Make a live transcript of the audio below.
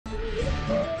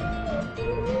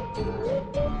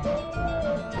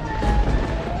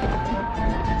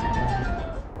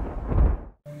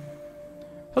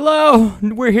Hello!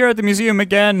 We're here at the museum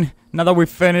again. Now that we've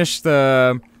finished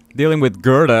dealing with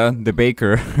Gerda, the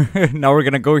baker. Now we're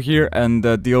gonna go here and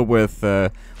deal with...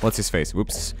 what's his face?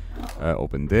 Whoops.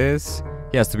 Open this.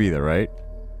 He has to be there, right?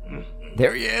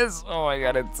 There he is! Oh my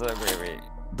god, it's so creepy.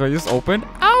 Do I just open?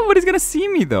 Oh, but he's gonna see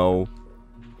me though.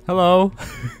 Hello.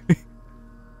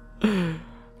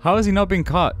 How is he not being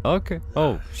caught? Okay.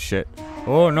 Oh, shit.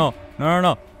 Oh, no. No, no,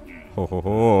 no. Ho, ho,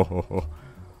 ho, ho, ho.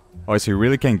 Oh, so you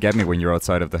really can't get me when you're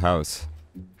outside of the house.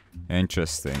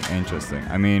 Interesting, interesting.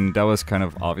 I mean, that was kind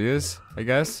of obvious, I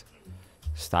guess.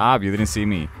 Stop, you didn't see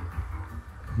me.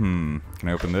 Can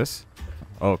I open this?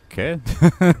 Okay.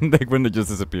 The window just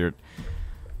disappeared.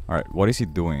 Alright, what is he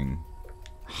doing?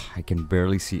 I can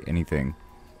barely see anything.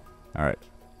 Alright.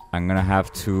 I'm gonna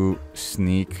have to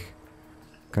sneak.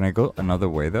 Can I go another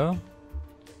way, though?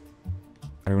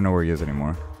 I don't know where he is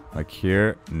anymore. Like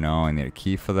here? No, I need a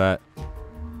key for that.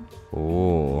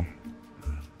 Oh.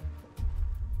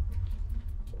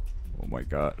 Oh my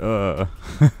god.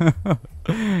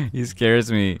 He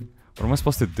scares me. What am I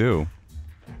supposed to do?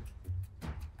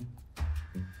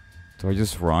 Do I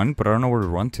just run? But I don't know where to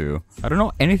run to. I don't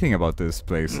know anything about this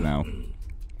place now.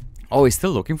 Oh, he's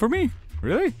still looking for me?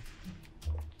 Really?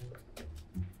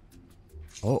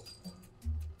 Oh.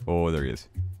 Oh, there he is.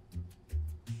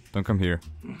 Don't come here.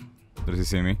 Does he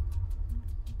see me?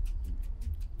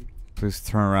 Please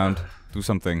turn around. Do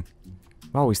something.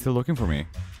 Wow, he's still looking for me.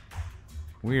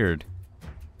 Weird.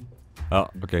 Oh,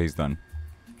 okay, he's done.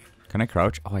 Can I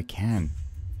crouch? Oh, I can.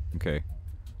 Okay.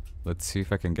 Let's see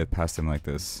if I can get past him like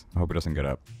this. I hope he doesn't get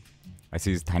up. I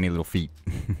see his tiny little feet.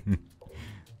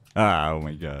 Ah, oh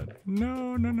my god.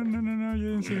 No, no, no, no, no, no.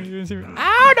 You didn't see me. You didn't see me.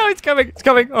 Oh, no, it's coming. It's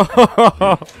coming.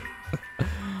 Oh,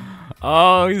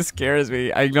 oh, he scares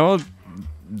me. I know...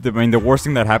 I mean, the worst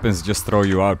thing that happens is just throw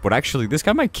you out. But actually, this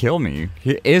guy might kill me.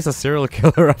 He is a serial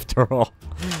killer after all.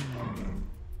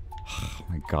 Oh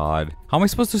my god. How am I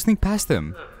supposed to sneak past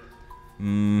him?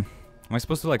 Am I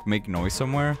supposed to, like, make noise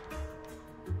somewhere?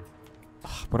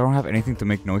 But I don't have anything to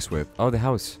make noise with. Oh, the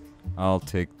house. I'll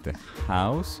take the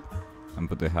house. And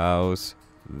put the house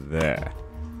there.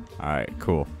 Alright,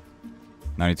 cool.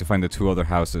 Now I need to find the two other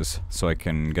houses so I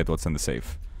can get what's in the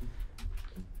safe.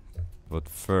 But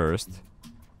first...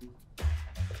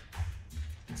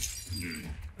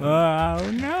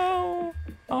 Oh no!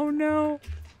 Oh no!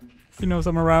 He knows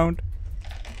I'm around.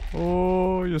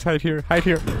 Oh, just hide here. Hide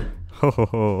here.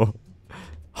 Oh,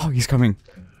 oh, he's coming.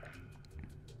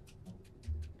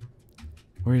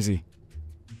 Where is he?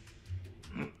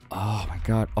 Oh my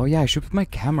god. Oh yeah, I should put my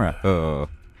camera.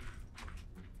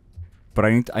 But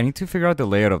I need to figure out the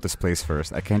layout of this place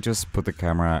first. I can't just put the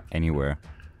camera anywhere.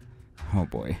 Oh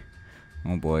boy.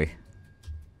 Oh boy.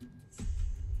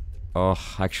 Oh,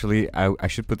 actually, I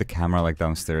should put the camera like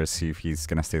downstairs, see if he's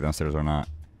gonna stay downstairs or not.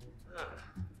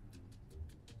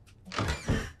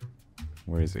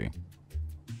 Where is he?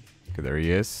 Okay, there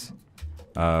he is.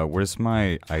 Where's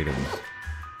my items?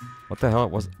 What the hell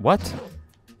was... What?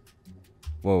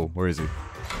 Whoa, where is he?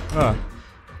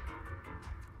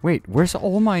 Wait, where's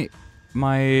all my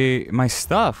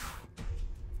stuff?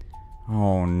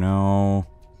 Oh no.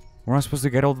 Where am I supposed to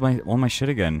get all my shit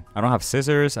again? I don't have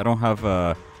scissors, I don't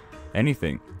have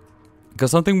anything.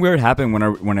 Because something weird happened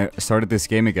when I started this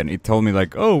game again. It told me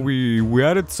like, oh, we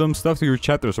added some stuff to your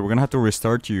chapter, so we're gonna have to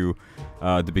restart you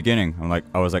at the beginning.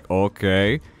 I was like,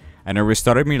 okay. And it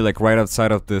restarted me like right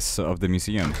outside of the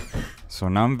museum. So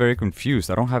now I'm very confused.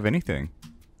 I don't have anything.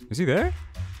 Is he there?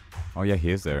 Oh yeah,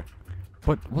 he is there.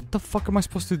 But what the fuck am I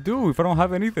supposed to do if I don't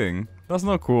have anything? That's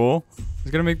not cool. It's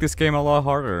gonna make this game a lot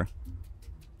harder.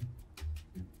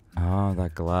 Oh,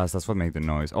 that glass. That's what made the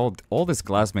noise. Oh, all this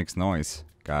glass makes noise.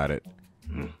 Got it.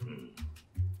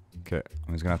 Okay,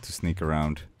 I'm just gonna have to sneak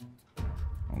around.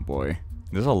 Oh boy.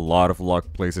 There's a lot of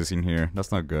locked places in here.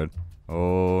 That's not good.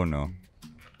 Oh no.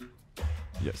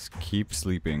 Yes, keep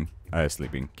sleeping.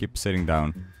 Sleeping. Keep sitting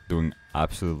down. Doing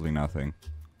absolutely nothing.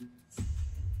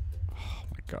 Oh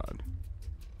my god.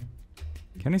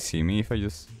 Can he see me if I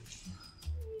just...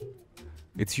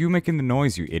 It's you making the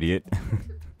noise, you idiot.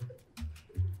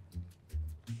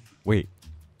 Wait.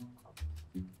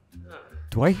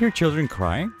 Do I hear children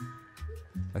crying?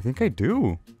 I think I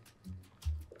do.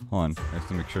 Hold on. I have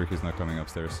to make sure he's not coming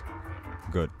upstairs.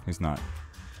 Good. He's not.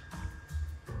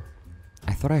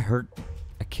 I thought I heard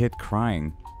a kid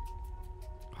crying.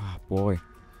 Oh, boy.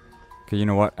 Okay, you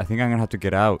know what? I think I'm gonna have to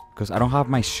get out. Because I don't have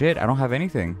my shit. I don't have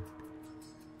anything.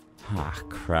 Ah,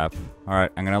 crap.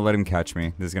 Alright, I'm gonna let him catch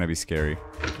me. This is gonna be scary.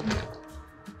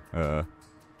 I'm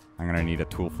I'm gonna need a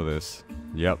tool for this.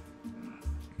 Yep.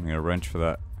 I need a wrench for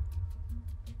that.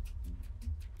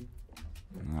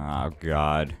 Oh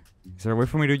god. Is there a way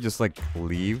for me to just like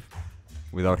leave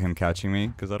without him catching me?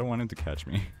 Because I don't want him to catch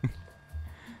me.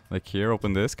 Like here,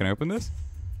 open this. Can I open this?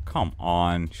 Come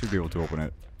on. Should be able to open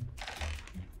it.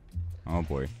 Oh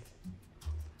boy.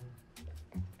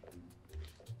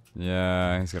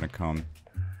 Yeah, he's gonna come.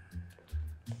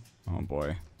 Oh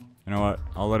boy. You know what?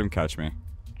 I'll let him catch me.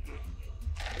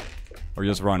 Or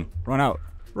just run. Run out.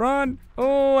 Run!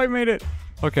 Oh, I made it.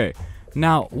 Okay.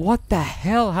 Now, what the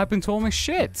hell happened to all my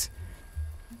shit?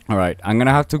 Alright, I'm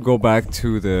gonna have to go back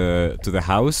to the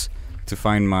house to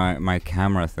find my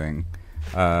camera thing.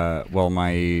 Well,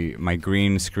 my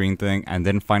green screen thing, and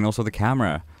then find also the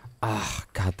camera. Ah,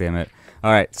 god damn it.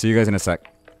 Alright, see you guys in a sec.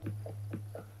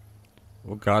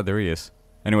 Oh god, there he is.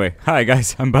 Anyway, hi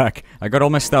guys, I'm back. I got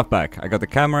all my stuff back. I got the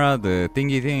camera, the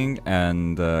thingy thing,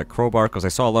 and the crowbar, because I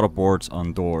saw a lot of boards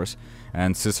on doors,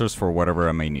 and scissors for whatever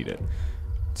I may need it.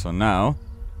 So now,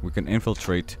 we can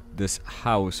infiltrate this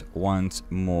house once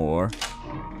more.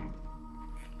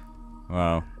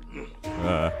 Wow.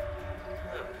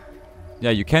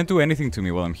 Yeah, you can't do anything to me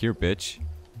while I'm here, bitch.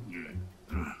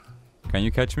 Can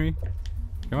you catch me?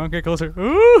 Come on, get closer.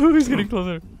 Ooh, he's getting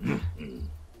closer.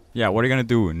 Yeah, what are you gonna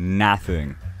do?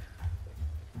 Nothing.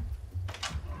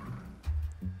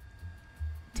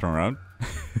 Turn around.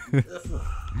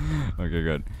 Okay,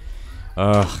 good.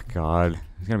 Ugh, god.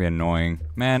 It's gonna be annoying.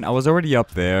 Man, I was already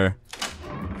up there.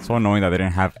 So annoying that they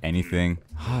didn't have anything.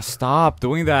 Oh, stop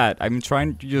doing that. I'm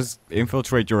trying to just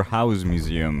infiltrate your house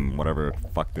museum. Whatever the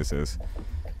fuck this is.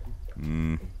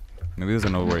 Maybe there's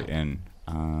another way in.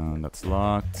 That's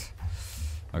locked.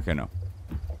 Okay, no.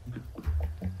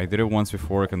 I did it once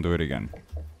before, I can do it again.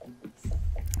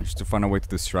 Just to find a way to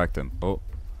distract him. Oh.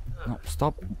 No,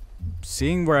 stop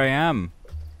seeing where I am.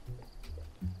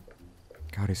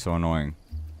 God, he's so annoying.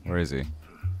 Where is he?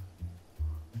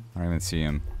 I don't even see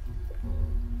him.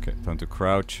 Okay, time to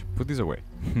crouch. Put these away.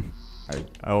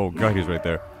 Oh god, he's right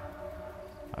there.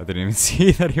 I didn't even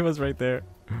see that he was right there.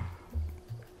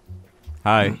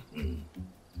 Hi.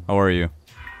 How are you?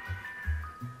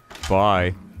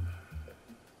 Bye.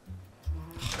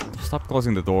 Stop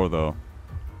closing the door, though.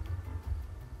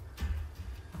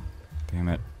 Damn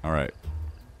it. Alright.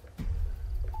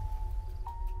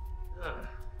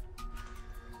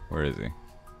 Where is he?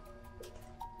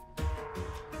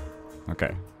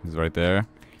 Okay. He's right there.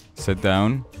 Sit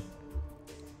down.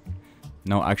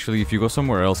 No, actually, if you go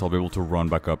somewhere else, I'll be able to run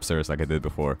back upstairs like I did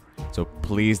before. So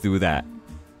please do that.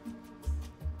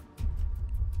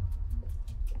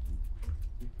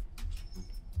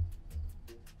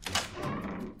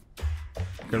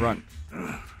 Okay, run.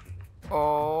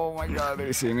 Oh my god, did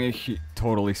he see me? He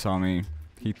totally saw me.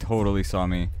 He totally saw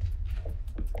me.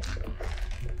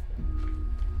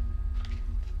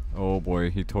 Oh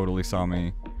boy, he totally saw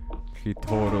me. He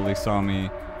totally saw me.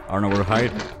 I don't know where to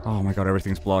hide. Oh my god,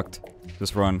 everything's blocked.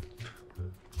 Just run.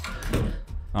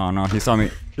 Oh no, he saw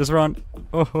me. Just run.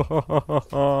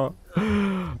 Oh,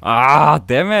 ah,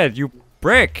 damn it, you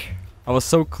brick. I was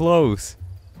so close.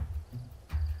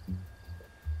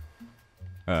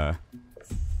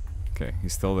 Okay,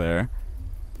 he's still there.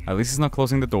 At least he's not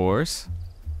closing the doors.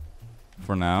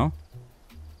 For now.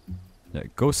 Yeah,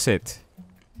 go sit.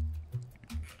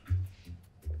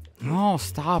 No,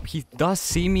 stop. He does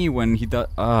see me when he does.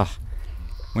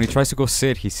 When he tries to go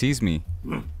sit, he sees me.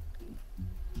 You're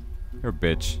a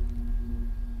bitch.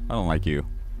 I don't like you.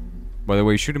 By the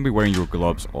way, you shouldn't be wearing your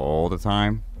gloves all the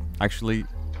time. Actually,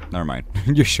 never mind.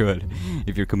 You should.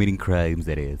 If you're committing crimes,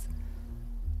 that is.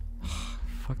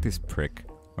 Fuck this prick.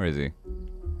 Where is he?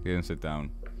 He didn't sit down.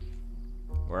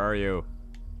 Where are you?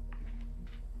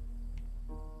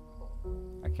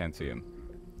 I can't see him.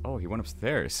 Oh, he went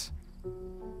upstairs.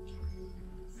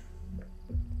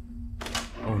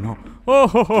 Oh no. Oh!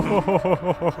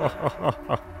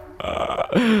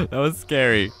 That was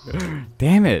scary.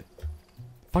 Damn it.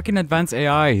 Fucking advanced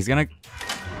AI. He's gonna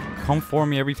come for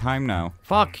me every time now.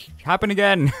 Fuck. Happened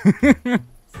again.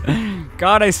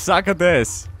 God, I suck at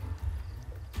this.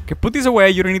 Okay, put these away.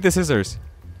 You don't need the scissors.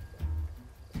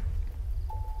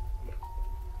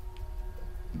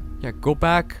 Yeah, go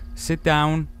back. Sit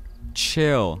down.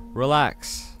 Chill.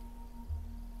 Relax.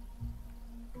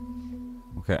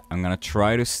 Okay, I'm gonna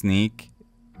try to sneak.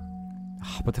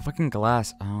 Oh, but the fucking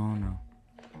glass. Oh no.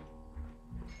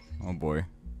 Oh boy.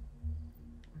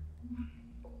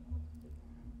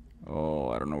 Oh,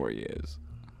 I don't know where he is.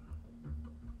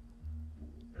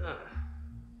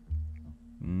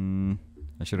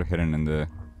 I should have hidden in the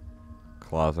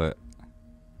closet.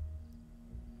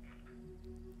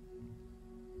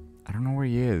 I don't know where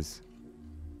he is.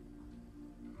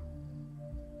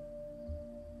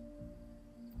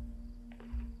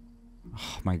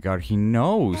 Oh my god, he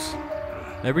knows.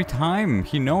 Every time,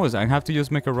 he knows. I have to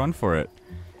just make a run for it.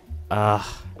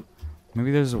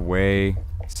 Maybe there's a way,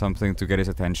 something to get his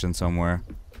attention somewhere.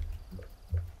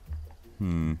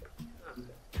 I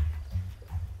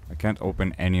can't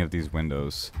open any of these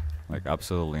windows. Like,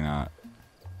 absolutely not.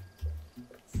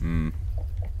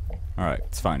 Alright,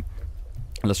 it's fine.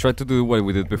 Let's try to do what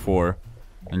we did before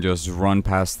and just run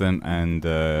past them and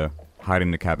hide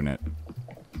in the cabinet.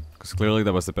 Because clearly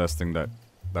that was the best thing that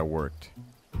worked.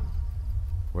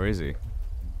 Where is he?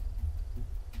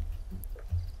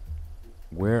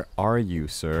 Where are you,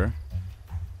 sir?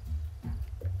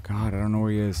 God, I don't know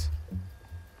where he is.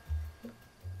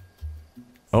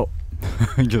 Oh,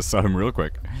 I just saw him real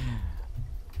quick.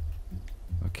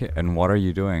 Okay, and what are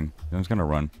you doing? I'm just gonna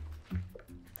run.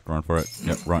 Run for it.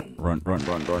 Yep, run, run, run,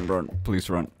 run, run, run. Please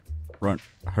run. Run.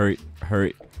 Hurry,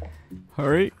 hurry.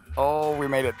 Hurry. Oh, we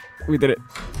made it. We did it.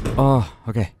 Oh,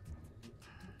 okay.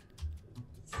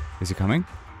 Is he coming?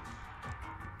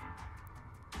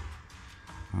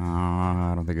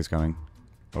 I don't think he's coming.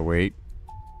 Oh, wait.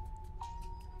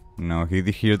 No, he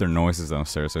hear their noises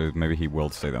downstairs, so maybe he will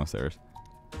stay downstairs.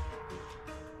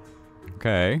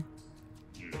 Okay.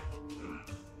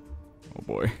 Oh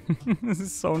boy. This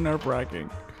is so nerve-wracking.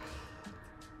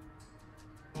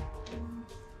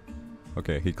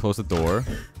 Okay, he closed the door.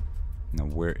 Now,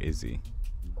 where is he?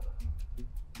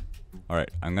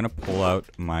 Alright, I'm gonna pull out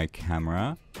my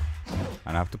camera.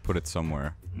 And I have to put it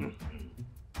somewhere.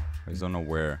 I just don't know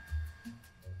where.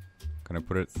 Can I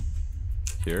put it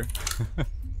here?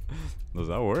 Does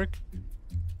that work?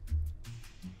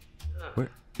 Where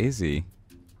is he?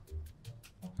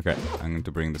 Okay, I'm going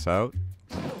to bring this out.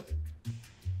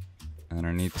 And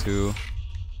I need to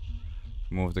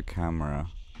move the camera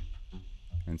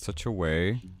in such a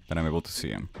way that I'm able to see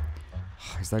him.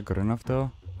 Is that good enough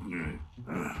though?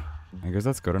 I guess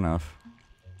that's good enough.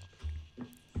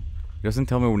 He doesn't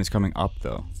tell me when he's coming up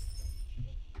though.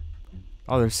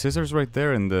 Oh, there's scissors right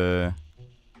there in the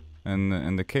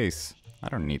case. I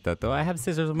don't need that though. I have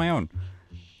scissors of my own.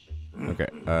 Okay,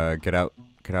 get out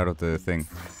of the thing.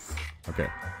 Okay.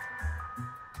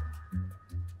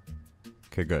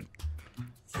 Okay, good.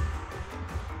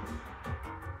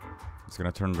 It's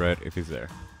gonna turn red if he's there.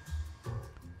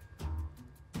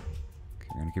 Okay,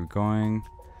 I'm gonna keep going.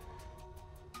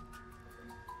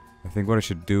 I think what I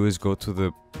should do is go to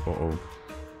the... Uh-oh.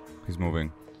 He's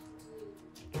moving.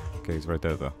 Okay, he's right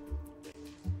there though.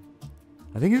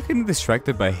 I think you're getting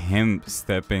distracted by him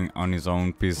stepping on his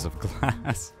own piece of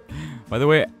glass. By the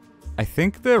way, I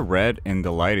think the red in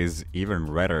the light is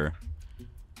even redder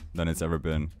than it's ever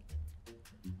been.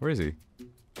 Where is he?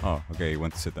 Oh, okay, he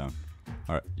went to sit down.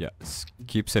 Alright, yeah,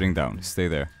 keep sitting down. Stay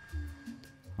there.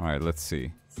 Alright, let's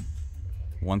see.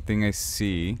 One thing I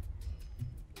see...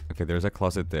 Okay, there's a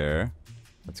closet there.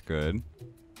 That's good.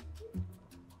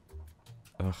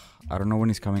 Ugh, I don't know when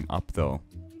he's coming up though.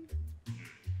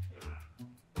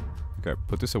 Okay,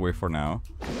 put this away for now.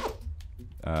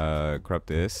 Grab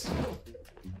this.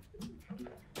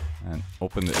 And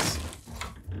open this.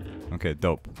 Okay,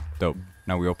 dope. Dope.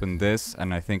 Now we open this,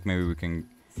 and I think maybe we can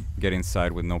get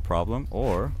inside with no problem.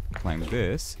 Or climb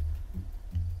this.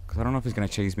 Because I don't know if he's gonna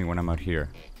chase me when I'm out here.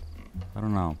 I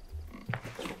don't know.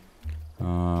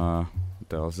 What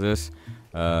the hell is this?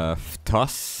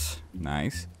 Toss.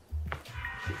 Nice.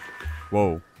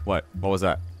 Whoa. What? What was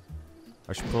that?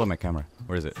 I should pull up my camera.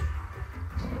 Where is it?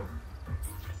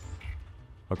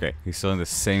 Okay, he's still in the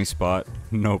same spot.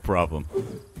 No problem.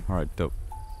 Alright, dope.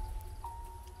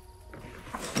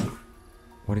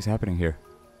 What is happening here?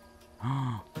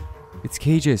 It's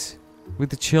cages. With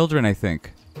the children, I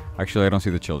think. Actually, I don't see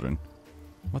the children.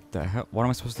 What the hell? What am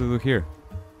I supposed to do here?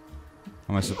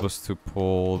 Am I supposed to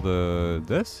pull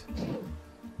this?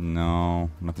 No,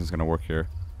 nothing's gonna work here.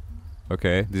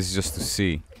 Okay, this is just to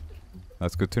see.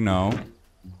 That's good to know.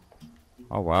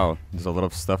 Oh wow, there's a lot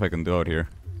of stuff I can do out here.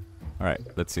 Alright,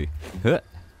 let's see.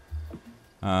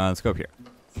 Let's go up here.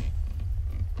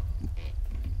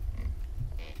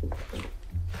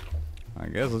 I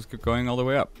guess let's keep going all the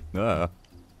way up.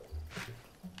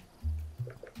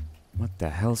 What the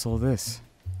hell's all this?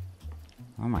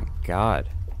 Oh my god.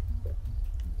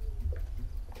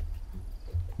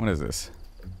 What is this?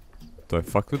 Do I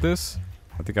fuck with this?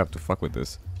 I think I have to fuck with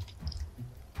this.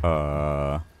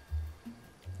 I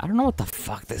don't know what the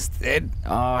fuck this did.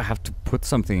 Oh, I have to put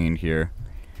something in here.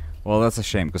 Well, that's a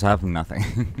shame, because I have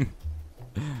nothing.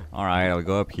 Alright, I'll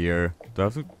go up here. Do I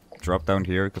have to drop down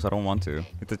here? Because I don't want to.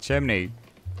 It's a chimney.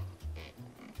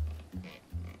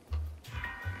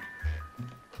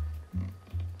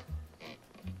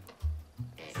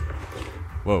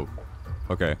 Whoa.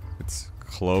 Okay, it's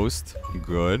closed.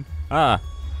 Good. Ah!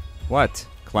 What?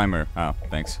 Climber. Oh,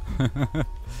 thanks.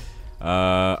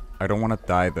 I don't want to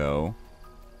die though.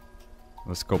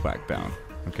 Let's go back down.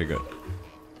 Okay, good.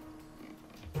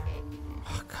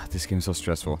 Oh god, this game's so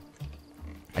stressful.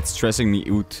 It's stressing me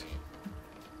out.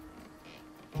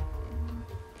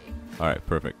 Alright,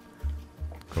 perfect.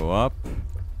 Go up.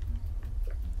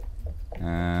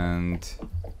 And...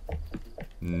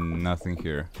 nothing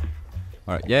here.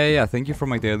 Alright, yeah, thank you for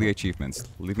my daily achievements.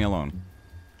 Leave me alone.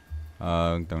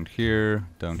 Down here,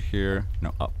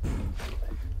 no, up.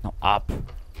 No, up.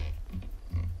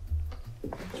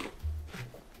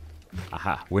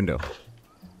 Aha, window.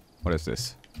 What is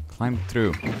this? Climb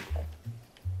through.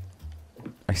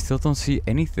 I still don't see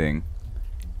anything.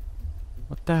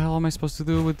 What the hell am I supposed to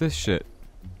do with this shit?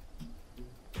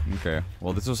 Okay,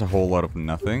 well this was a whole lot of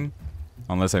nothing.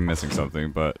 Unless I'm missing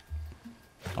something, but...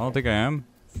 I don't think I am.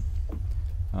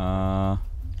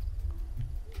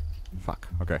 Fuck,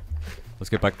 okay. Let's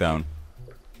get back down.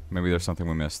 Maybe there's something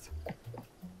we missed.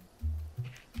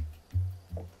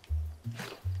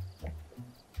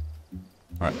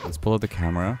 Alright, let's pull out the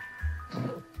camera.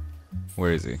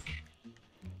 Where is he?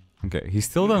 Okay, he's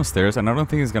still downstairs and I don't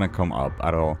think he's gonna come up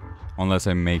at all. Unless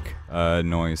I make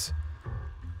noise.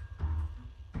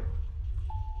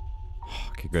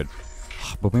 Okay, good.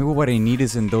 But maybe what I need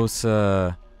is in those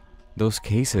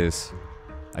cases.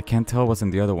 I can't tell what's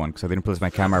in the other one because I didn't place my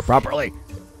camera properly.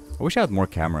 I wish I had more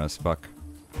cameras, fuck.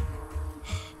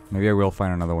 Maybe I will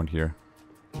find another one here.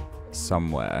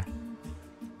 Somewhere.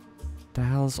 The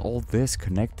hell's all this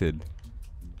connected?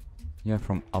 Yeah,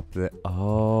 from up there.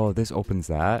 Oh, this opens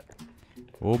that.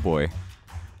 Oh boy.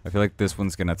 I feel like this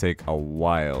one's gonna take a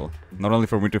while. Not only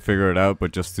for me to figure it out,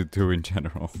 but just to do in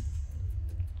general.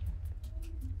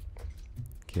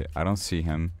 Okay, I don't see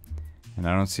him. And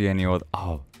I don't see any other...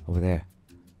 Oh, over there.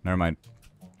 Never mind.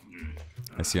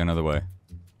 I see another way.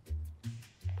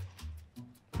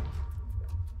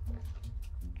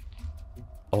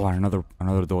 Oh,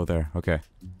 another door there. Okay.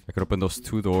 I could open those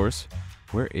two doors.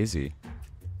 Where is he?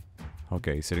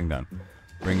 Okay, he's sitting down.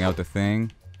 Bring out the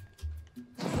thing.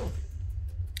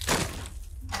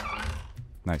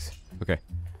 Nice. Okay.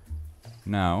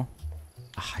 Now...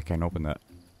 I can't open that.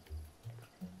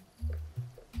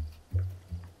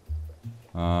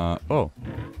 Oh.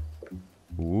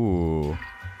 Ooh.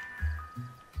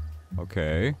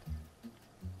 Okay.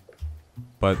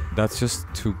 But that's just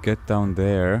to get down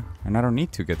there. And I don't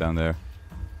need to get down there.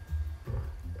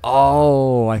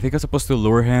 Oh, I think I'm supposed to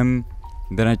lure him.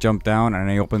 Then I jump down and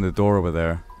I open the door over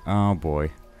there. Oh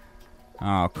boy.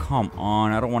 Oh, come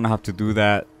on. I don't want to have to do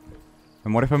that.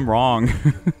 And what if I'm wrong?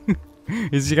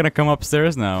 Is he gonna come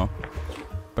upstairs now?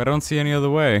 But I don't see any other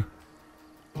way.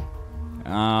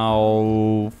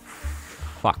 Oh,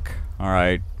 fuck.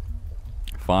 Alright.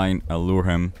 Fine, I'll lure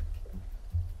him.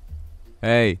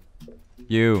 Hey,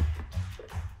 you.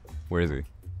 Where is he?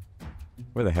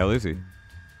 Where the hell is he?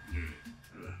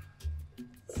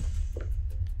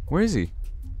 Where is he?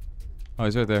 Oh,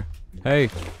 he's right there. Hey.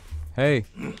 Hey.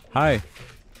 Hi.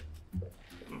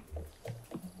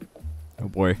 Oh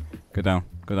boy. Go down.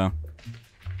 Go down.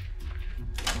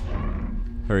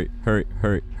 Hurry, hurry,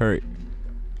 hurry, hurry.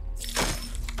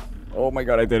 Oh my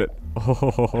god, I did it.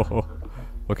 Oh.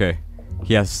 Okay.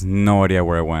 He has no idea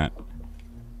where I went.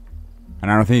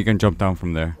 And I don't think he can jump down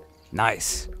from there.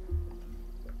 Nice.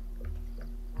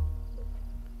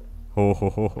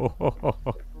 Oh.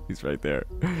 He's right there.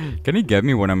 Can he get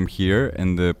me when I'm here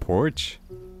in the porch?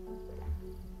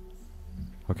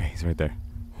 Okay, he's right there.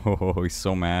 Oh, he's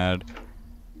so mad.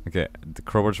 Okay, the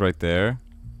crowbar's right there.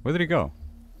 Where did he go?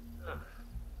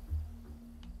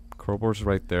 Crowbar's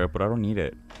right there, but I don't need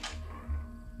it.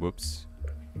 Whoops.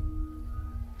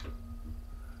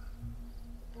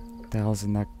 What the hell's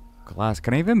in that glass?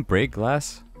 Can I even break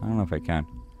glass? I don't know if I can.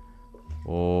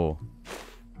 Oh.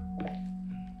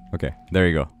 Okay, there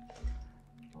you go.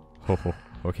 Oh,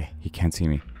 okay, he can't see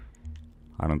me.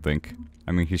 I don't think.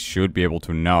 I mean, he should be able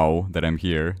to know that I'm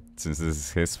here, since this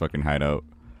is his fucking hideout.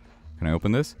 Can I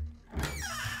open this?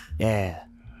 Yeah.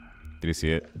 Did you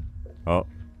see it? Oh.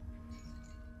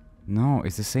 No,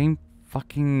 it's the same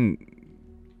fucking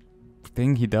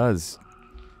thing he does.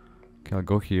 Okay, I'll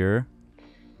go here.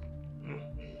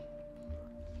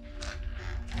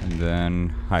 And then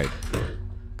hide.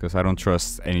 Because I don't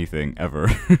trust anything, ever.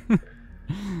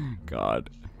 God.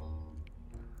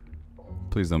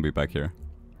 Please don't be back here.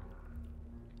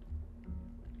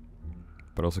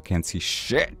 But also can't see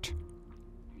shit.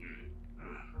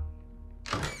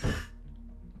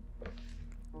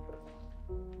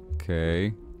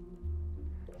 Okay.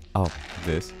 Oh,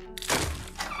 this.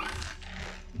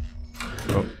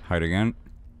 Oh, hide again.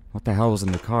 What the hell was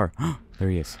in the car? There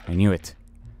he is. I knew it.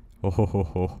 Oh ho ho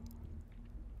ho.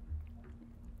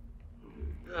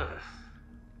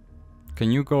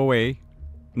 Can you go away?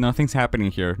 Nothing's happening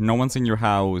here. No one's in your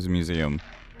house, museum.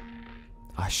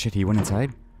 Ah, shit, he went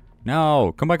inside?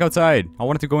 No, come back outside. I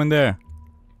wanted to go in there.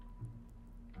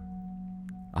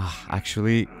 Ah,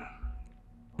 actually...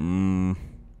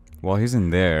 while he's in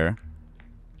there...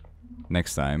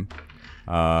 Next time...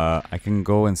 I can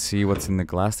go and see what's in the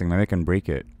glass thing. Maybe I can break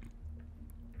it.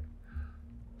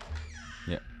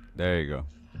 Yeah, there you go.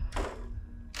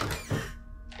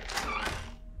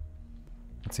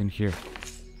 What's in here?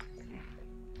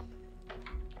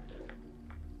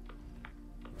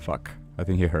 Fuck. I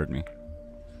think he heard me.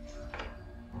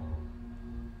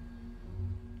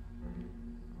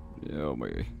 Oh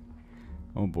boy.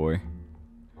 Oh boy.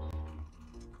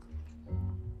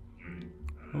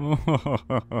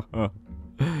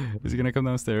 Is he gonna come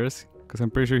downstairs? Because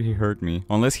I'm pretty sure he heard me.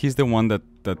 Unless he's the one that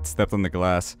stepped on the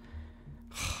glass.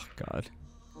 God.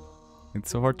 It's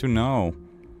so hard to know.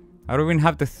 I don't even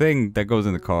have the thing that goes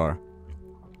in the car.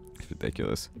 It's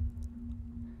ridiculous.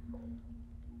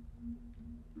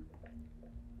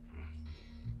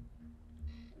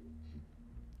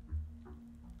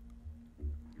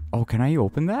 Oh, can I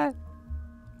open that?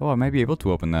 Oh, I might be able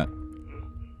to open that.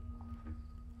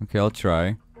 Okay, I'll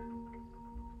try.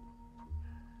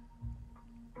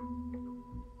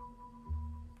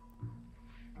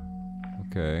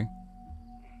 Okay.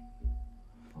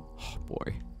 Oh,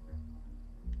 boy.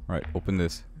 Alright, open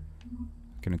this.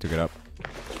 Can I take it up?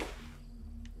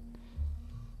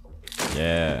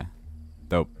 Yeah.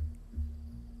 Dope.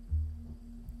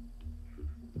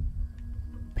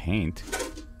 Paint?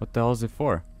 What the hell is it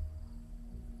for?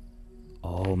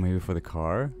 Oh, maybe for the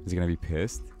car? Is he gonna be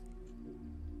pissed?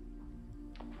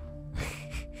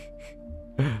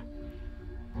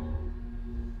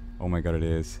 Oh my god, it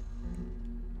is.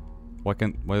 Why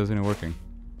isn't it working?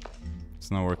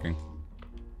 It's not working.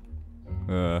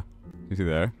 Is he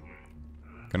there?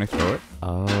 Can I throw it?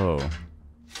 Oh.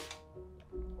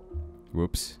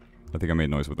 Whoops. I think I made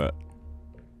noise with that.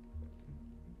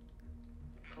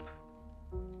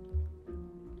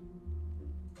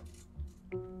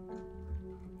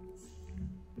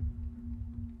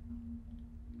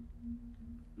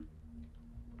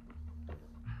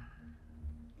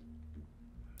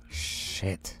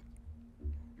 Shit.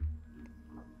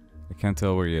 I can't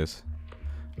tell where he is.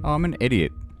 Oh, I'm an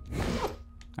idiot.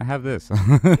 I have this.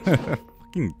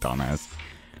 Fucking dumbass.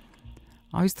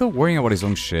 Oh, he's still worrying about his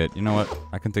own shit. You know what?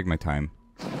 I can take my time.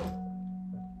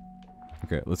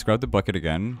 Okay, let's grab the bucket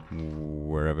again.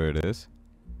 Wherever it is.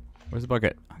 Where's the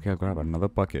bucket? Okay, I'll grab another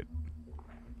bucket.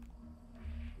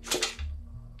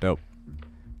 Dope.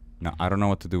 Now, I don't know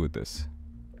what to do with this.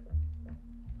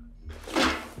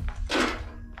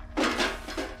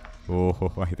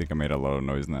 Oh, I think I made a lot of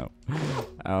noise now.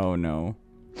 Oh, no.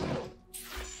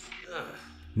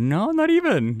 No, not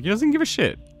even. He doesn't give a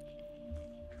shit.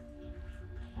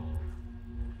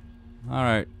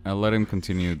 Alright, I'll let him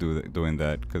continue doing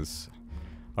that, because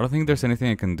I don't think there's anything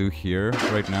I can do here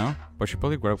right now. But I should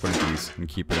probably grab one of these and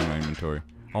keep it in my inventory.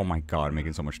 Oh my god,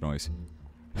 making so much noise.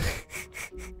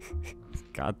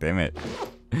 God damn it.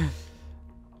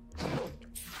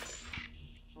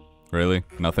 Really?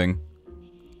 Nothing?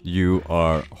 You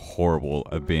are horrible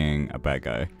at being a bad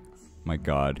guy. My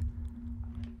god.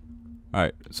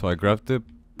 Alright, so I grabbed the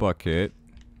bucket.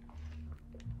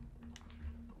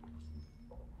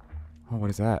 Oh, what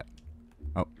is that?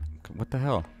 Oh, what the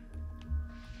hell?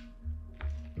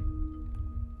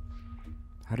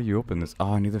 How do you open this?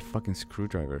 Oh, I need a fucking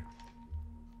screwdriver.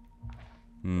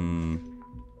 Okay,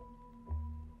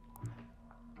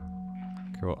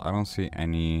 well, I don't see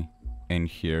any in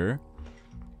here.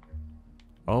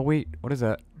 Oh wait, what is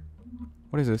that?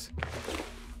 What is this?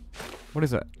 What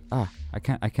is that? Ah, I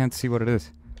can't see what it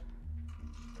is.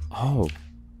 Oh.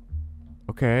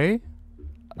 Okay.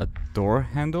 A door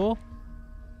handle?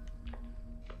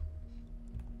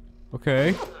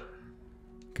 Okay.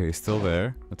 Okay, it's still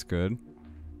there. That's good.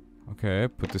 Okay,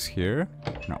 put this here.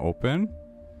 Now open.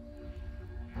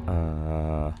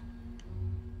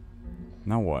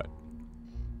 Now what?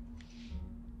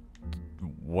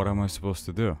 What am I supposed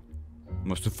to do? I'm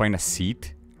supposed to find a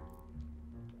seat?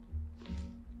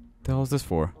 What the hell is this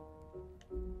for?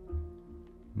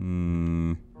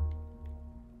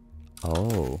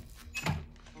 Oh.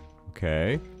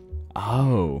 Okay.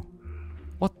 Oh.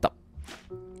 What the?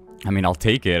 I mean, I'll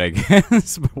take it, I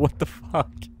guess, but what the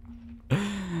fuck?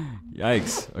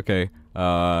 Yikes. Okay.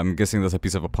 I'm guessing that's a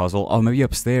piece of a puzzle. Oh, maybe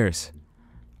upstairs.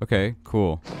 Okay,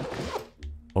 cool.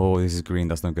 Oh, this is green.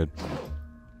 That's not good.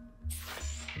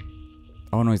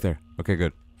 Oh, no, he's there. Okay,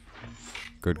 good.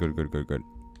 Good, good, good, good, good.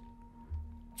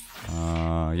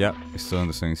 Yeah, still in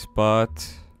the same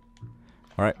spot.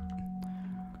 Alright.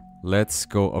 Let's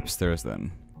go upstairs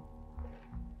then.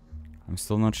 I'm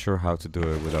still not sure how to do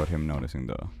it without him noticing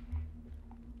though.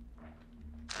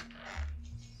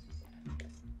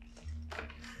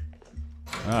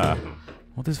 Ah.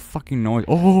 All this fucking noise.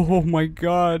 Oh my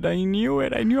god, I knew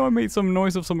it. I knew I made some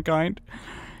noise of some kind.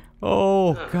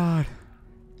 Oh god.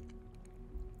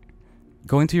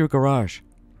 Go into your garage.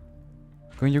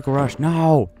 Go in your garage.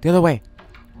 No! The other way!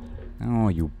 Oh,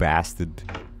 you bastard.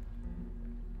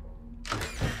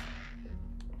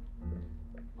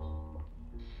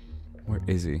 Where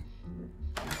is he?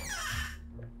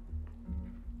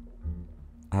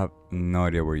 I have no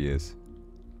idea where he is.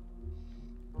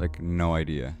 Like, no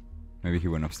idea. Maybe he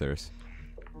went upstairs.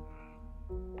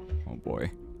 Oh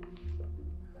boy.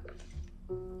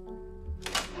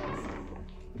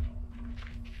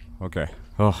 Okay.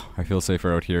 Oh, I feel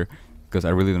safer out here. Because I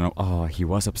really don't know. Oh, he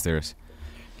was upstairs.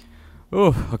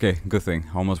 Oh, okay. Good thing.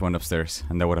 Almost went upstairs.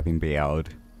 And that would have been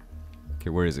bad. Okay,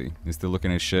 where is he? He's still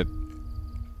looking at shit.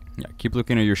 Yeah, keep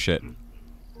looking at your shit.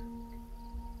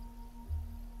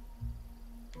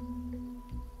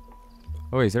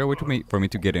 Oh, wait, is there a way for me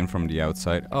to get in from the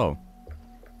outside? Oh.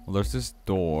 Well, there's this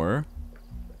door.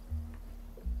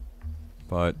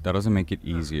 But that doesn't make it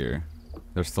easier.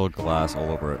 There's still glass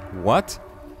all over it. What?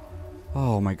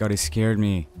 Oh my god, he scared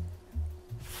me.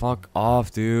 Fuck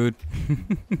off, dude.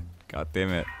 God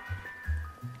damn it.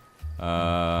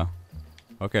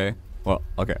 Okay. Well,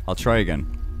 okay, I'll try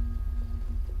again.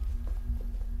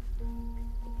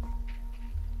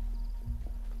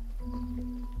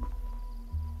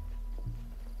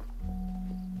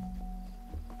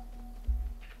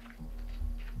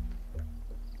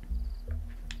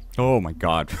 Oh my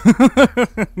god.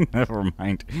 Never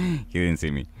mind. You didn't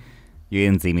see me. You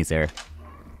didn't see me, sir.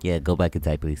 Yeah, go back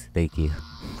inside, please. Thank you.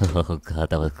 Oh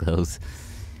god, that was close.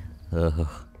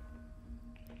 Oh.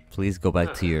 Please go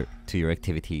back to your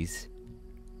activities.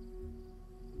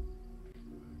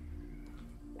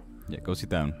 Yeah, go sit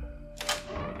down.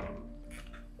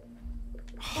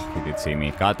 Oh, he did see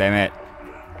me. God damn it.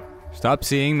 Stop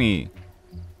seeing me.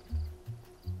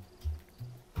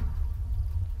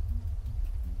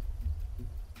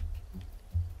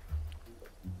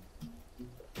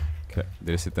 Okay,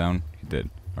 did he sit down? He did.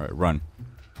 Alright, run.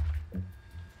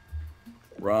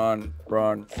 Run,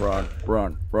 run, run,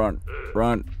 run, run,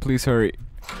 run. Please hurry.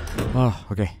 Oh,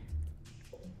 okay.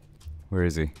 Where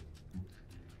is he?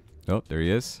 Oh, there he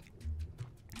is.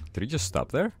 Did he just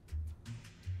stop there?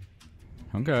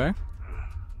 Okay.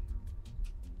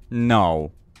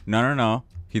 No. No, no, no.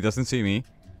 He doesn't see me.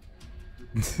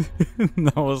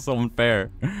 That was unfair.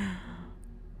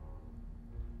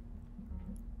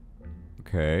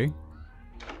 Okay.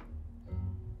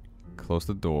 Close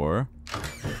the door.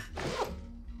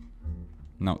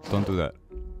 No, don't do that.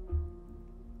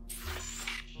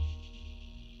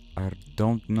 I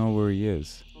don't know where he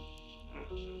is.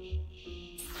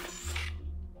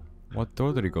 What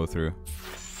door did he go through?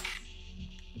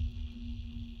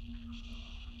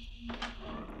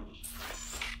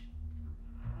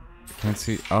 I can't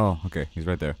see. Oh, okay. He's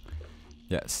right there.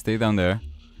 Yeah, stay down there.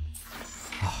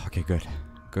 Oh, okay, good.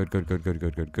 Good, good, good, good,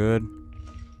 good, good, good.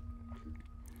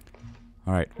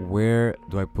 Alright, where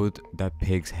do I put that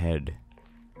pig's head?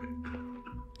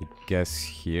 I guess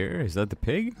here? Is that the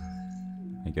pig?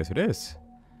 I guess it is.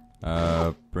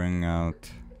 Bring out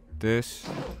this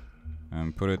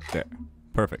and put it there.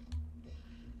 Perfect.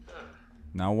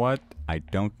 Now what? I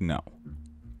don't know.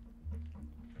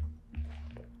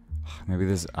 Maybe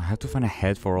this. I have to find a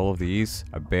head for all of these.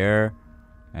 A bear.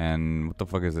 And what the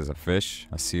fuck is this? A fish?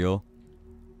 A seal?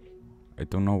 I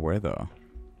don't know where though.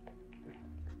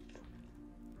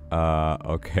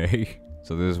 Okay.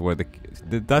 So this is where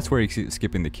that's where he's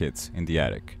skipping the kids, in the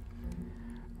attic.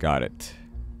 Got it.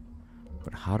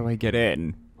 But how do I get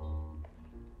in?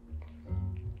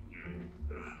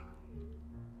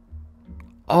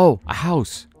 Oh, a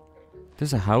house.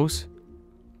 There's a house.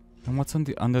 And what's on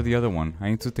under the other one?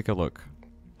 I need to take a look.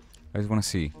 I just want to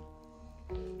see.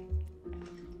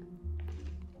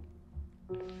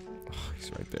 Oh,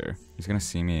 he's right there. He's gonna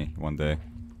see me one day.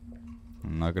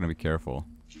 I'm not gonna be careful.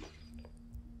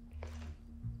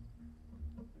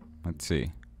 Let's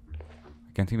see.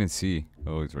 I can't even see.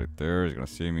 Oh, he's right there. He's gonna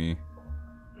see me.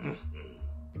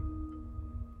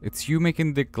 It's you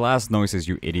making the glass noises,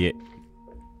 you idiot.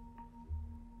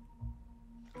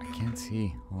 I can't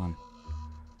see. Hold on.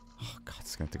 Oh god,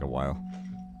 it's gonna take a while.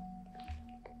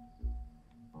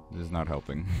 This is not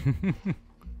helping.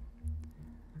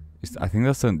 I think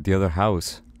that's the other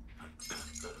house.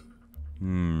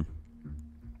 Hmm.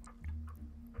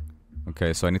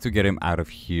 Okay, so I need to get him out of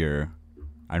here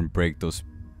and break those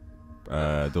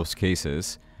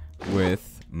cases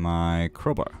with my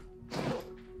crowbar.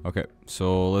 Okay,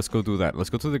 so let's go do that. Let's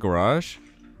go to the garage.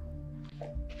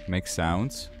 Make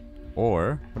sounds.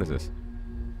 Or, what is this?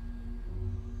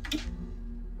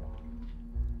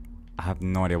 I have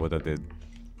no idea what that did.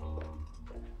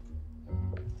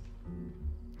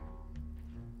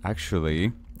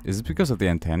 Actually, is it because of the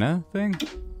antenna thing?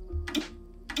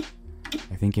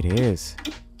 I think it is.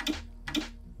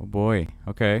 Oh boy,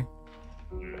 okay.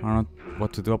 I don't know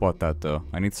what to do about that though.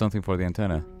 I need something for the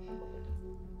antenna.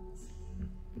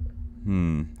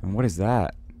 And what is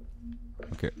that?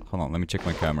 Okay, hold on, let me check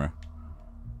my camera.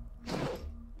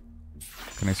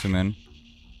 Can I zoom in?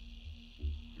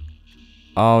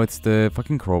 Oh, it's the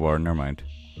fucking crowbar, never mind.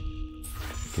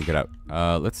 Okay, get out.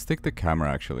 Let's take the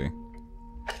camera actually.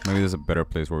 Maybe there's a better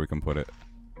place where we can put it.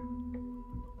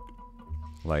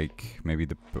 Like, maybe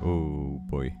the... oh,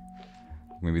 boy.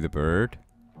 Maybe the bird?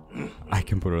 I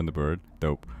can put it on the bird.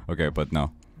 Dope. Okay, but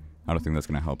no. I don't think that's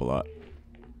gonna help a lot.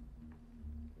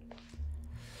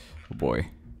 Oh, boy.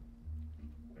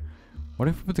 What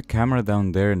if we put the camera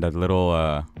down there in that little...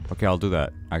 okay, I'll do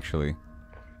that, actually.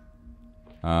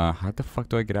 How the fuck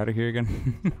do I get out of here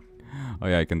again? Oh,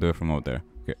 yeah, I can do it from out there.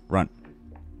 Okay, run.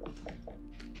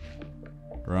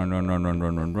 Run, run, run, run,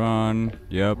 run, run, run.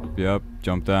 Yep, yep.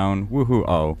 Jump down. Woohoo.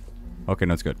 Oh. Okay,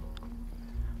 that's good.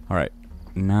 Alright.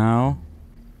 Now.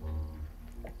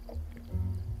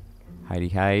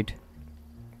 Hidey hide.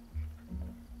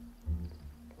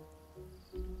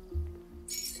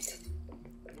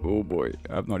 Oh boy.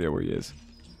 I have no idea where he is.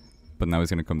 But now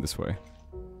he's gonna come this way.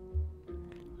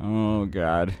 Oh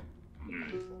god.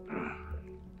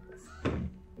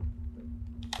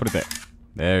 Put it there.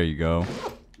 There you go.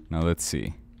 Now let's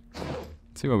see.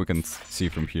 Let's see what we can see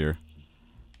from here.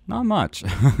 Not much.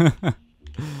 This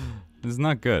is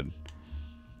not good.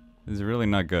 This is really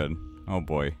not good. Oh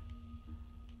boy.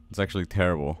 It's actually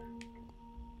terrible.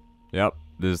 Yep,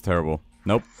 this is terrible.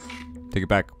 Nope. Take it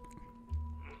back.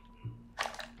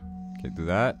 Okay, do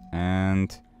that.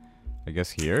 And I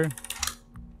guess here.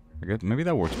 I guess maybe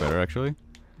that works better actually.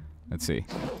 Let's see.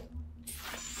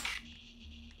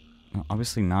 No,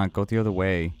 obviously not. Go the other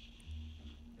way.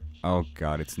 Oh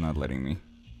god, it's not letting me.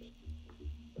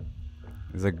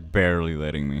 It's like barely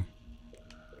letting me.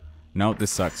 No, this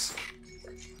sucks.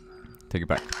 Take it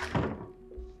back.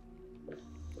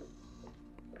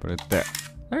 Put it there.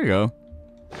 There you go.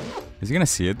 Is he gonna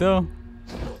see it though?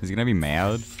 Is he gonna be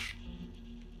mad?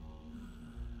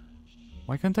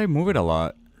 Why can't I move it a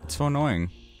lot? It's so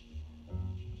annoying.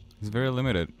 It's very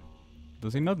limited.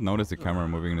 Does he not notice the camera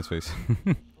moving in his face?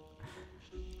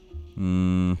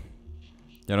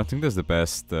 Yeah, I don't think that's the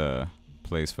best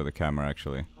place for the camera,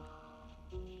 actually.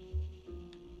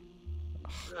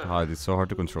 God, it's so hard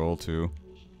to control, too.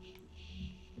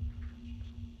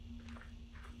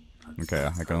 Okay,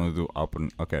 I can only do up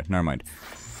and... okay, never mind.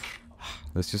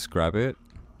 Let's just grab it.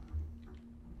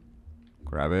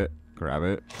 Grab it. Grab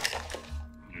it.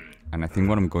 And I think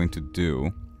what I'm going to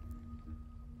do...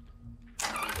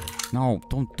 no,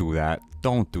 don't do that.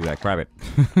 Don't do that. Grab it.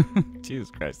 Jesus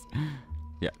Christ.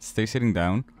 Yeah, stay sitting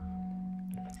down.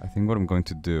 I think what I'm going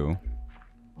to do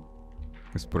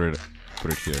is put it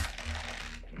here.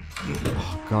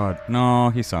 Oh god, no,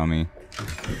 he saw me.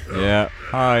 Yeah,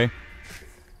 hi.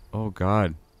 Oh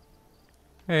god.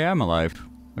 Hey, I'm alive.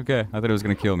 Okay, I thought it was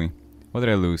gonna kill me. What did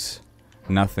I lose?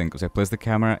 Nothing, because I placed the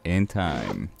camera in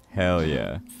time. Hell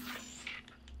yeah.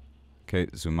 Okay,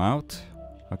 zoom out.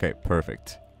 Okay,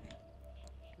 perfect.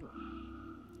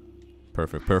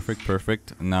 Perfect, perfect,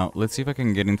 perfect. Now, let's see if I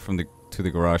can get in from to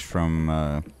the garage from...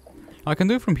 I can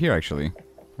do it from here, actually.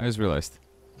 I just realized.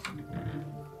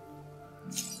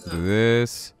 Do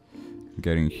this.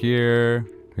 Get in here.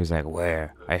 He's like,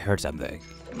 where? I heard something.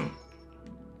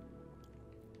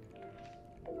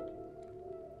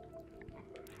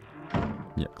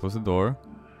 Yeah, close the door.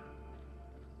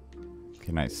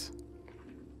 Okay, nice.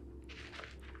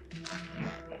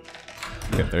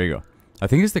 Okay, there you go. I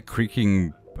think it's the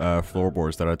creaking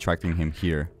floorboards that are attracting him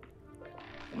here.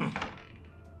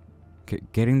 Okay,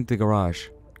 get in the garage.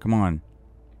 Come on.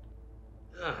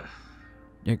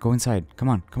 Yeah, go inside. Come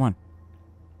on, come on.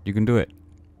 You can do it.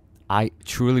 I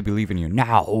truly believe in you.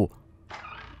 Now!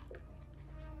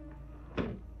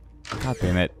 God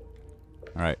damn it.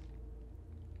 Alright.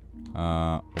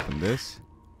 Open this.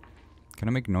 Can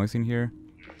I make noise in here?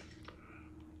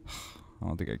 I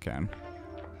don't think I can.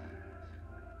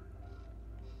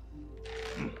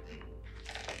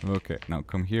 Okay, now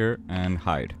come here and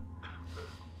hide.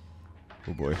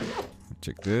 Oh boy.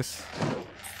 Check this.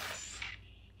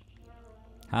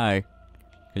 Hi.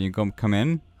 Can you come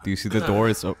in? Do you see the door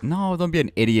is open? No, don't be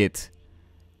an idiot.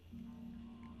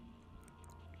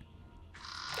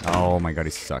 Oh my god,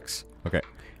 he sucks. Okay,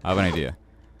 I have an idea.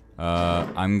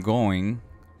 I'm going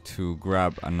to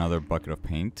grab another bucket of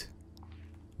paint.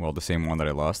 Well, the same one that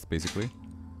I lost, basically.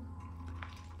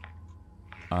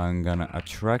 I'm gonna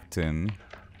attract him.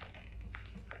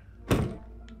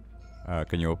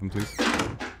 Can you open, please?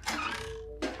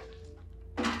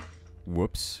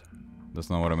 Whoops. That's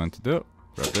not what I meant to do.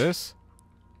 Grab this.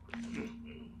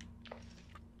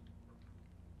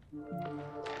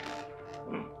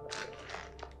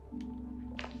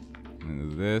 And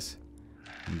do this.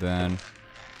 And then...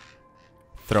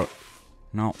 throw it.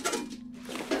 No.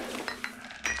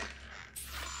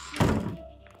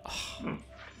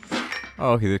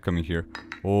 Oh, he did come in here.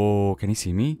 Oh, can he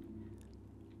see me?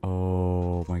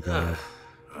 Oh my god.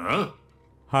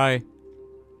 Hi.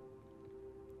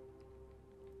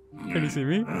 Can he see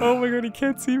me? Oh my god, he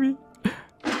can't see me.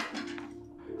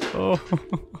 Oh.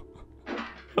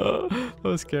 That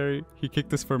was scary. He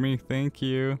kicked this for me. Thank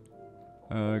you.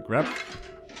 Grab.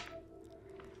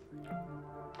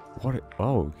 What?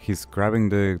 Oh, he's grabbing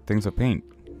the things of paint.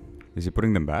 Is he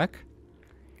putting them back?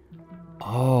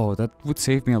 Oh, that would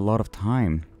save me a lot of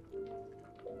time.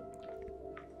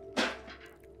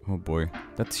 Oh boy.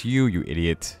 That's you, you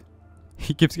idiot.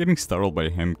 He keeps getting startled by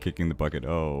him kicking the bucket.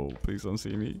 Oh, please don't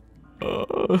see me.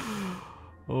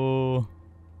 Oh.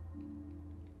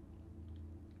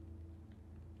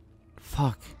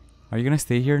 Fuck. Are you gonna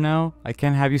stay here now? I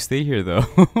can't have you stay here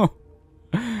though.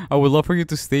 I would love for you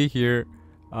to stay here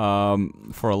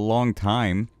for a long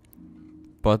time,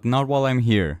 but not while I'm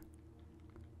here.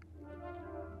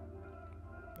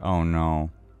 Oh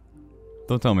no.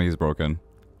 Don't tell me he's broken.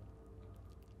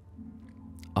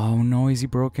 Oh no, is he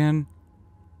broken?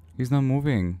 He's not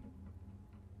moving.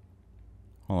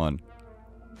 Hold on.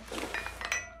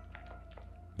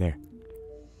 There.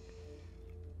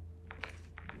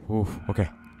 Oof, okay.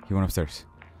 He went upstairs.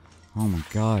 Oh my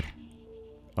god.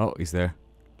 Oh, he's there.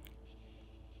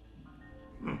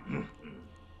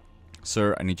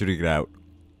 Sir, I need you to get out.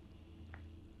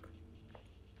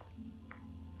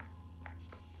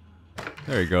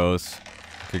 There he goes.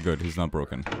 Okay, good. He's not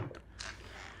broken.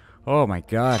 Oh my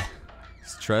god.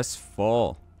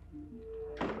 Stressful.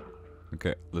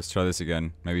 Okay, let's try this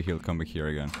again. Maybe he'll come back here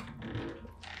again.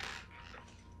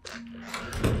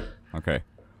 Okay.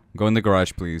 Go in the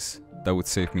garage, please. That would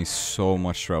save me so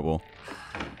much trouble.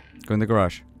 Go in the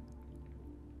garage.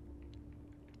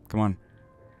 Come on.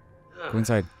 Go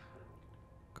inside.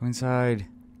 Go inside.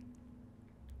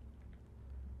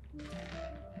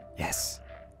 Yes.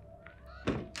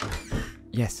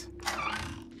 Yes.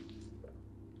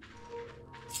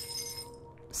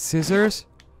 Scissors?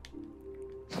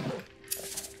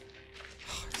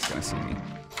 He's gonna see me.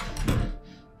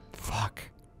 Fuck.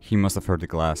 He must have heard the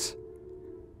glass.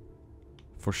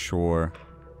 For sure.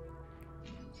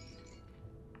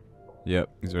 Yep,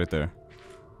 he's right there.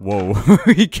 Whoa.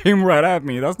 He came right at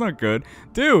me. That's not good.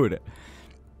 Dude!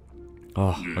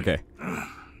 Oh, okay.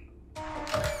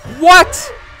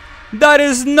 What?! That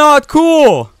is not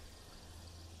cool!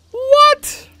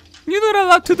 What?! You're not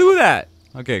allowed to do that!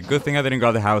 Okay, good thing I didn't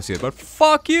grab the house yet, but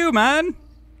fuck you, man!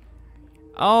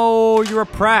 Oh, you're a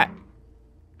prat.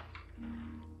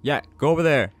 Yeah, go over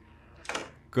there.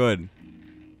 Good.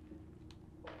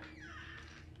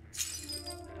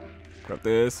 Grab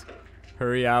this.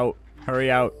 Hurry out.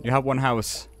 Hurry out. You have one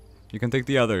house. You can take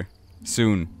the other.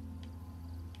 Soon.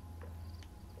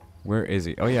 Where is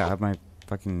he? Oh yeah, I have my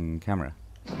fucking camera.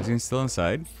 Is he still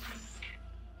inside?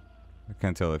 I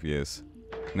can't tell if he is.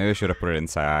 Maybe I should have put it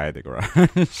inside the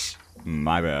garage.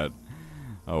 My bad.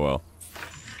 Oh well.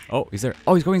 Oh, he's there.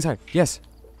 Oh, he's going inside. Yes.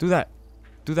 Do that.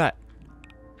 Do that.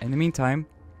 In the meantime,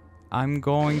 I'm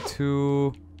going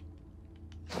to...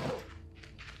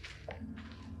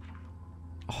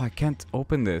 Oh, I can't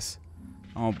open this.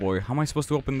 Oh boy, how am I supposed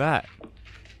to open that?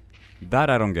 That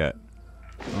I don't get.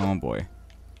 Oh boy.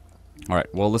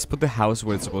 Alright, well, let's put the house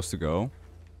where it's supposed to go.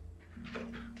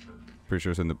 Pretty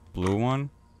sure it's in the blue one.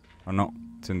 Oh no,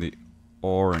 it's in the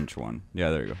orange one.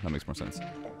 Yeah, there you go. That makes more sense.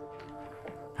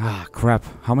 Ah, crap.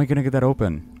 How am I gonna get that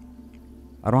open?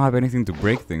 I don't have anything to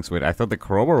break things with. I thought the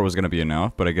crowbar was gonna be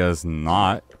enough, but I guess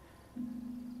not.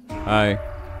 Hi.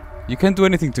 You can't do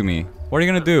anything to me. What are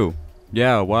you gonna do?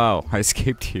 Yeah, wow. I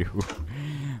escaped you.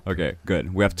 Okay,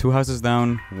 good. We have 2 houses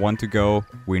down, 1 to go.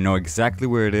 We know exactly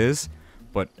where it is,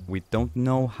 but we don't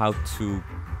know how to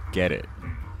get it.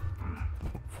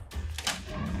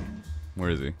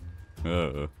 Where is he?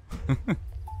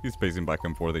 He's pacing back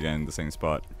and forth again in the same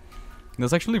spot.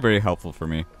 That's actually very helpful for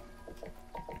me.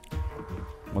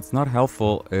 What's not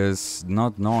helpful is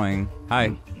not knowing.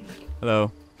 Hi.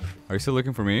 Hello. Are you still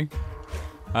looking for me?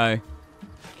 Hi.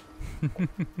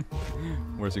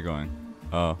 Where's he going?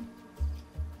 Oh.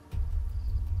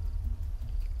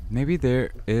 Maybe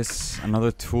there is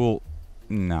another tool.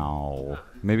 No.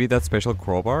 Maybe that special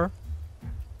crowbar?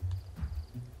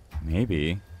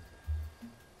 Maybe.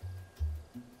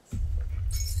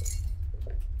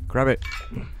 Grab it.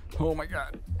 Oh my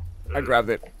god. I grabbed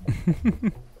it.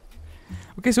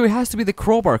 Okay, so it has to be the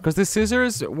crowbar, because the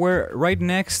scissors were right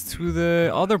next to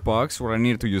the other box where I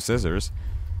needed to use scissors.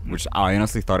 Which I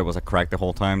honestly thought it was a crack the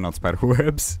whole time, not spider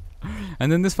webs.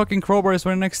 And then this fucking crowbar is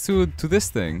right next to this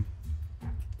thing.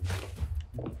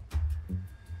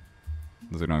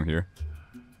 Does it know I'm here?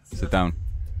 Sit down.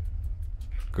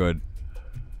 Good.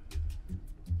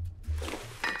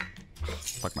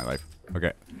 Fuck my life.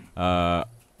 Okay. I'm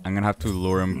gonna have to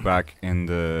lure him back in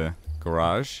the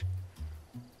garage.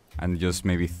 And just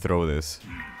maybe throw this.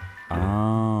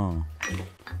 Oh.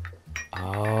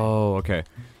 Oh, okay.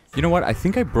 You know what? I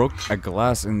think I broke a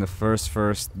glass in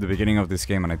the beginning of this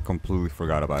game and I completely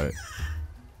forgot about it.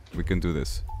 We can do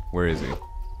this. Where is he?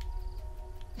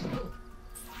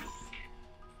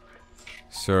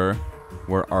 Sir,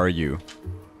 where are you?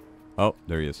 Oh,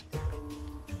 there he is.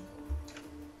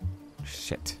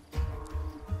 Shit.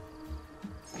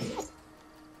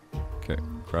 Okay,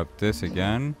 grab this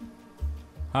again.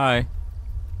 Hi.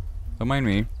 Don't mind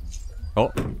me.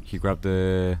 Oh, he grabbed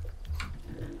the...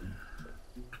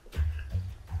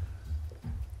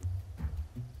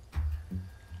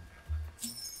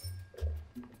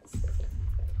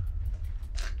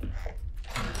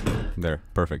 There,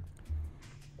 perfect.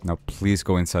 Now please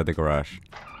go inside the garage.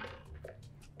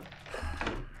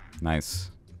 Nice.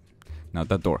 Now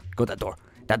that door. Go that door.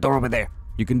 That door over there.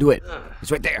 You can do it.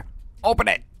 It's right there. Open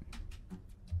it.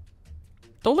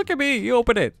 Don't look at me. You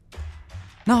open it.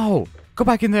 No. Go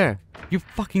back in there. You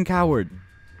fucking coward.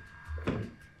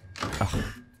 Ugh.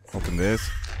 Open this.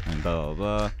 And blah,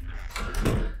 blah,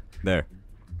 blah. There.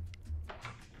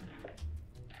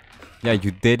 Yeah,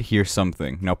 you did hear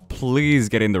something. Now please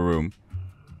get in the room.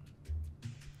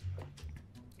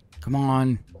 Come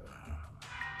on.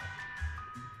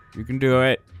 You can do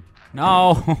it.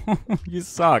 No! You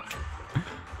suck.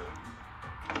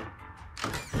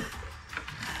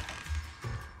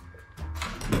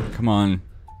 Come on.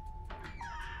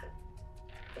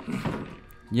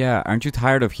 Yeah, aren't you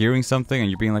tired of hearing something and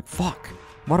you're being like, fuck!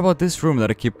 What about this room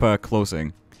that I keep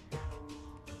closing?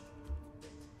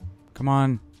 Come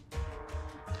on.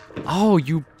 Oh,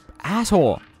 you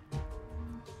asshole!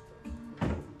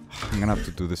 I'm gonna have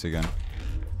to do this again.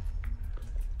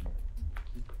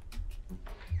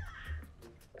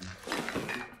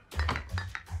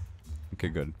 Okay,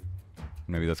 good.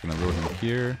 Maybe that's gonna lure him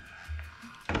here.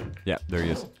 Yeah, there he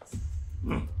is.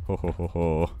 Ho ho ho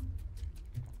ho.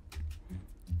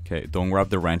 Okay, don't grab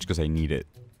the wrench because I need it.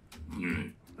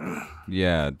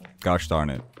 Yeah, gosh darn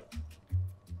it.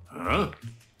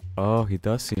 Oh, he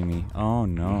does see me. Oh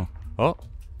no. Oh,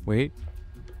 wait.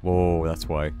 Whoa, that's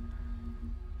why.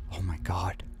 Oh my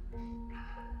god.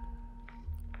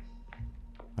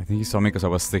 I think he saw me because I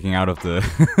was sticking out of the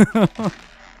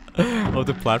of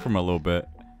the platform a little bit.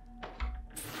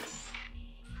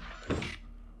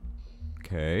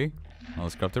 Okay. Now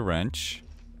let's grab the wrench.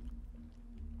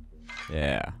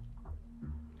 Yeah.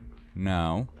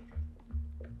 Now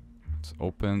let's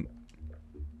open.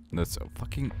 Let's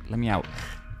fucking let me out.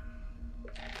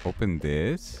 Open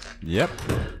this. Yep.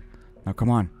 Now come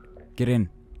on. Get in.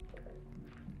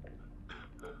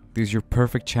 This is your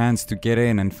perfect chance to get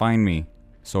in and find me.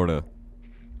 Sorta.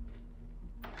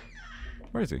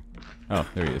 Where is he? Oh,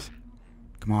 there he is.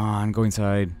 Come on, go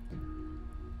inside.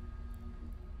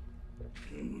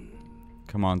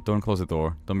 Come on, don't close the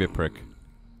door. Don't be a prick.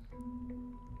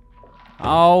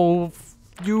 Oh,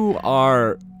 you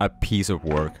are a piece of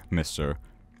work, mister.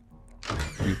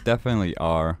 You definitely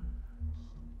are.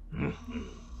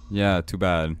 Yeah, too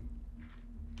bad.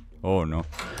 Oh no.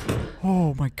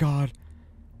 Oh my god.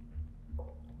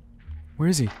 Where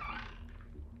is he?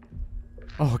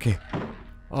 Oh, okay.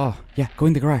 Oh, yeah, go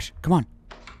in the garage. Come on.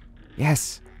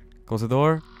 Yes. Close the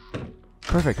door.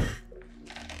 Perfect.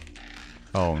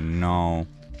 Oh no.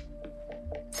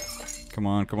 Come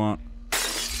on, come on.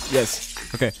 Yes.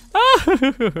 Okay. Ah!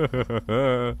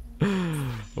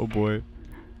 Oh boy.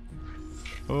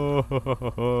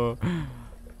 Oh.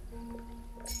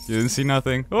 You didn't see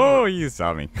nothing. Oh, you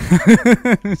saw me.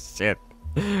 Shit.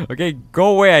 Okay,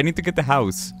 go away. I need to get the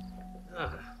house.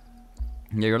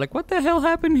 Yeah, you're like, what the hell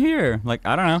happened here? Like,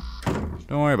 I don't know.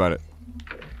 Don't worry about it.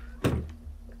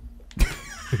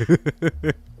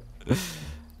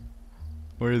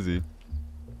 Where is he?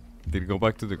 Did he go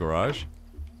back to the garage?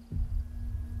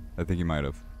 I think he might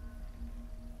have.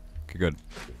 Okay, good.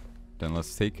 Then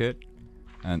let's take it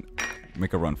and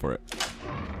make a run for it.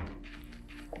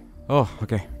 Oh,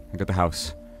 okay. I got the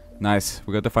house. Nice.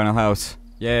 We got the final house.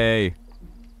 Yay. I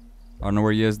don't know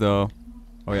where he is though.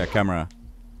 Oh yeah, camera.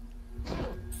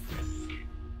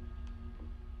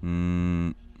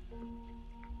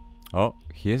 Oh,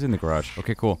 he is in the garage.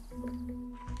 Okay, cool.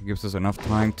 It gives us enough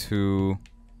time to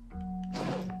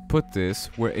put this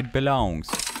where it belongs.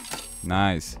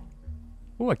 Nice.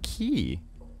 Oh, a key.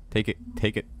 Take it,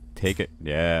 take it, take it.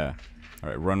 Yeah.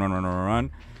 Alright, run, run, run, run,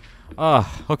 run.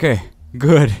 Ah, okay.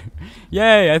 Good.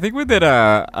 Yay, I think we did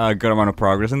a good amount of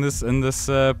progress in this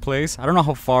place. I don't know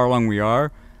how far along we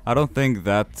are. I don't think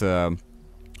that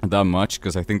much,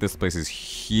 because I think this place is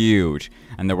huge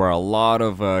and there were a lot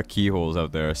of keyholes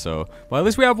out there, so well, at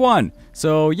least we have one,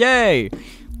 so yay.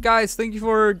 Guys, thank you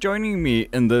for joining me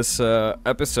in this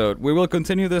episode. We will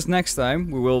continue this next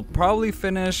time. We will probably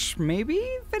finish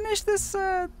this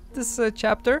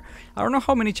chapter. I don't know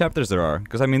how many chapters there are,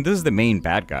 because I mean this is the main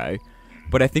bad guy,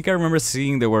 but I think I remember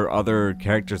seeing there were other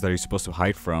characters that you're supposed to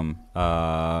hide from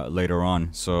later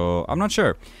on, so I'm not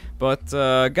sure. But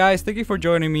guys, thank you for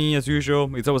joining me as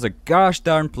usual. It's always a gosh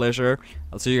darn pleasure.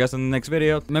 I'll see you guys in the next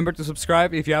video. Remember to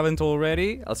subscribe if you haven't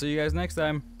already. I'll see you guys next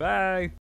time. Bye!